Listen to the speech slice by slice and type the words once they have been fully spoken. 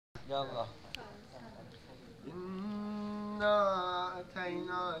یالا انا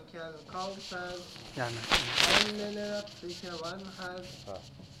اعطیناک الکوثر فصل لربک وانحر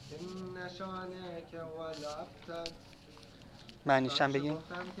ان شانئک هو الابتر. معنیش هم بگیم.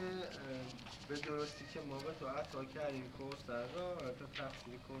 گفتم که به درستی که ما به تو عطا کردیم کوثر را، تو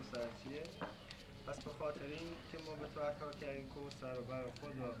تفسیر کوثر چیه؟ پس به خاطر این که ما به تو عطا کردیم کوثر رو برای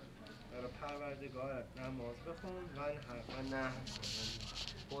خدا، برای پروردگارت نماز بخون و نهر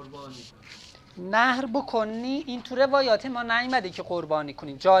قربانی کن. نهر بکنی این تو روایات ما نیومده که قربانی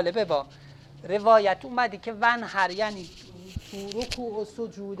کنی. جالبه با روایت اومده که ونهر یعنی تو رکوع و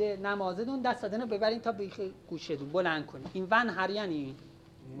سجود نمازتون دستاتون رو ببرین تا بیخ گوشتون بلند کنین. این ونهر یعنی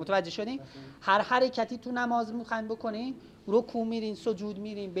متوجه شدین؟ هر حرکتی تو نماز میخواین بکنین، رکوع میرین، سجود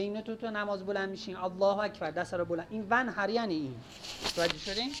میرین، بین تو نماز بلند میشین، الله اکبر، دست رو بلند. این ونهر یعنی این. متوجه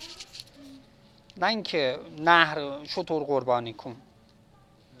شدین؟ نه اینکه نهر شطور قربانی کن.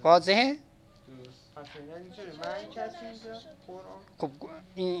 واضحه؟ خب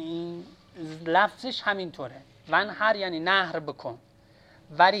این لفظش همینطوره. ونهر یعنی نهر بکن.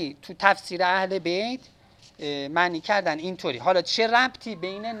 ولی تو تفسیر اهل بیت معنی کردن اینطوری. حالا چه ربطی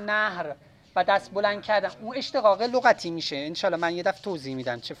بین نهر و دست بلند کردن؟ اون اشتقاق لغتی میشه. انشالله من یه دفعه توضیح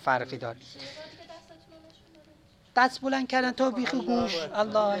میدم چه فرقی داره. دست بلند کردن تا بیخ گوش.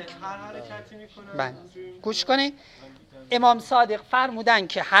 الله بله. گوش کنه. امام صادق فرمودن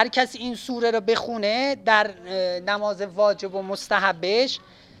که هر کس این سوره رو بخونه در نماز واجب و مستحبش،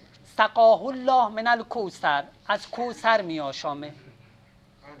 سقاه الله من الکوثر، از کوثر میآشامه.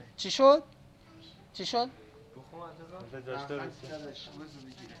 چی شد؟ چی شد؟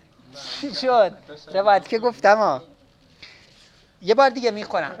 چی شد؟ روایت که گفتم ها. یه بار دیگه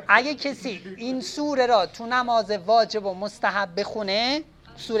میخونم. اگه کسی این سوره را تو نماز واجب و مستحب بخونه،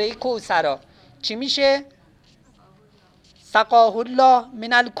 سوره کوثر را، چی میشه؟ سقاه الله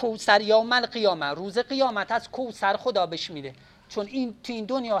من الکوثر یوم القیامه، روز قیامت از کوثر خدا بهش میده. چون این تو این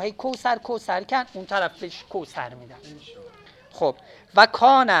دنیا هی کوثر کرد، اون طرف بهش کوثر میدن. خب و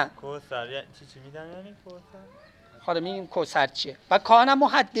کان کوثر چی میدن یعنی کوثر؟ حالا میگیم کوثر چیه؟ و کان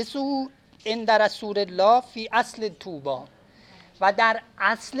محدثو عند رسول الله فی اصل توبا، و در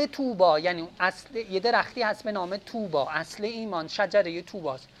اصل توبا، یعنی اصل یه درختی هست به نام توبا، اصل ایمان شجره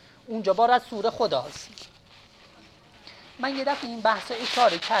توباست، اونجا با رسول خداست. من یه دفعه این بحث رو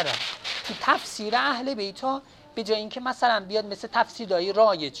اشاره کردم. تو تفسیر اهل بیت به جای اینکه مثلا بیاد مثل تفسیرهای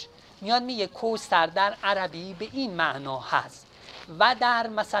رایج میاد میگه کوثر در عربی به این معنا هست، و در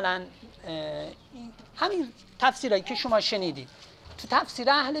مثلا همین تفسیرهایی که شما شنیدید تو تفسیر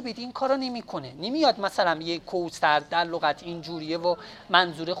اهل بیت این کارو نمیکنه. نمیاد مثلا یه کوثر در لغت اینجوریه و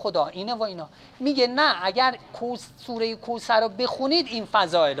منظور خدا اینه و اینا. میگه نه، اگر سوره کوثر رو بخونید این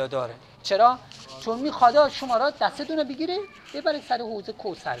فضائل داره. چرا؟ چون میخواد شما را دستتون رو بگیره ببره سر حوض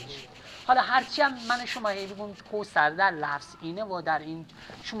کوثر بشه. حالا هرچی هم من شما بگم کوثر در لفظ اینه و در این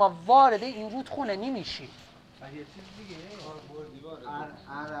شما وارد این رودخونه نمیشی. یه چیز دیگه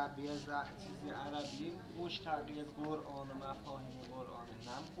عربی چیزی عربی مشتقی قرآن و مفاهیم قرآن،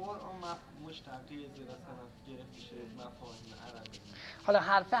 نه قرآن مشتقی مثلا گرفته شده مفاهیم عربی. حالا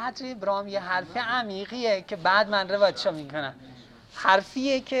حرف حضرت ابراهیم یه حرف عمیقیه که بعد من روایتشو میکنم.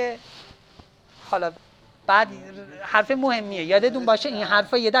 حرفیه که حالا بعد حرف مهمیه، یادتون باشه این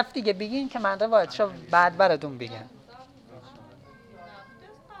حرفا یه دفعه دیگه بگین که من روایتشو بعد براتون بگم.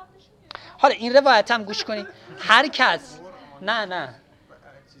 حالا این روایت هم گوش کنید. هر کس نه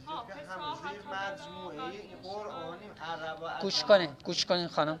گوش کنین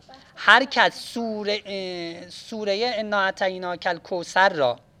خانم. هر کس سوره انا اعطیناک الکوثر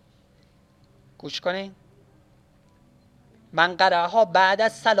را گوش کنین، من قرأها بعد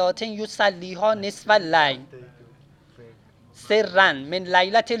از صلات یصلیها نصف اللیل سرا من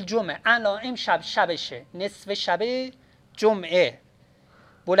لیلة الجمعه، الان امشب شبشه، نصف شب جمعه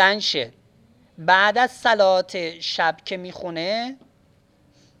بلند شه، بعد از صلات شب که میخونه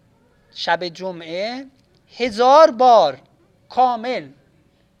شب جمعه 1000 بار کامل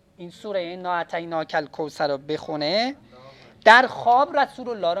این سوره انا اعطیناک الکوثر رو بخونه، در خواب رسول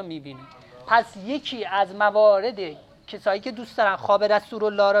الله رو میبینه. پس یکی از موارد کسایی که دوست دارن خواب رسول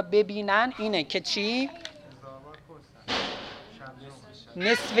الله رو ببینن اینه که چی؟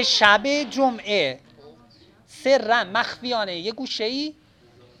 نصف شب جمعه سرا مخفیانه یه گوشه‌ای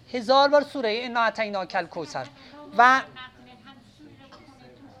 1000 بار سوره انا اعطیناک الکوثر و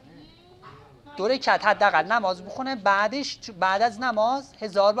 2 رکعت حداقل نماز بخونه، بعد از نماز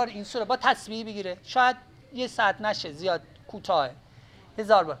 1000 بار این سوره با تسبیح بگیره. شاید 1 ساعت نشه، زیاد کوتاهه،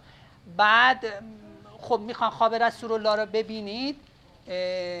 1000 بار. بعد خب میخوان خواب رسول الله رو ببینید،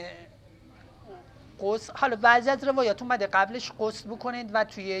 غسل، حالا بعضی از روایات اومده قبلش غسل بکنید و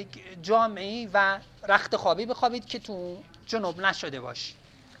توی یک جامعی و رخت خوابی بخوابید که تو جنوب نشده باشه،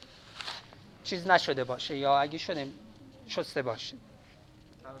 چیز نشده باشه، یا اگه شده شسته باشه.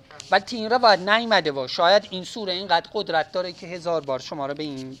 ولی این روایت نیامده و شاید این سوره اینقدر قدرت داره که 1000 بار شما رو به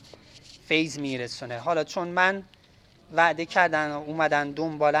این فیض میرسونه. حالا چون من وعده کردن اومدن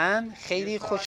دنبالم، خیلی خوش